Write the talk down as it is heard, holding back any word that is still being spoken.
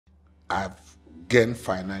I've gained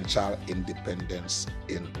financial independence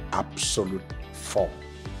in absolute form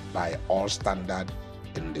by all standards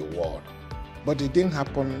in the world. But it didn't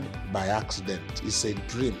happen by accident. It's a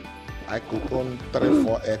dream. I could own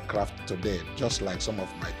 3-4 aircraft today, just like some of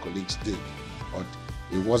my colleagues did. But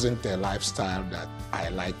it wasn't a lifestyle that I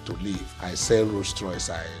like to live. I sell Rolls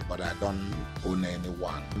Royce, but I don't own any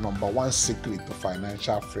one. Number one secret to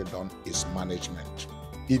financial freedom is management.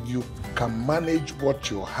 If you can manage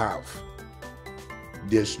what you have,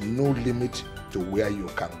 there's no limit to where you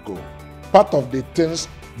can go. Part of the things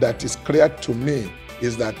that is clear to me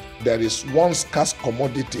is that there is one scarce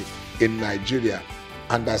commodity in Nigeria,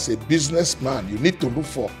 and as a businessman, you need to look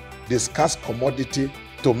for the scarce commodity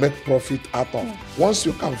to make profit out of. Once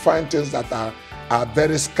you can find things that are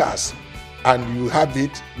very scarce and you have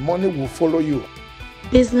it, money will follow you.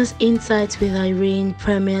 Business Insights with Irene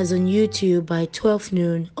premieres on YouTube by 12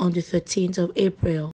 noon on the 13th of April.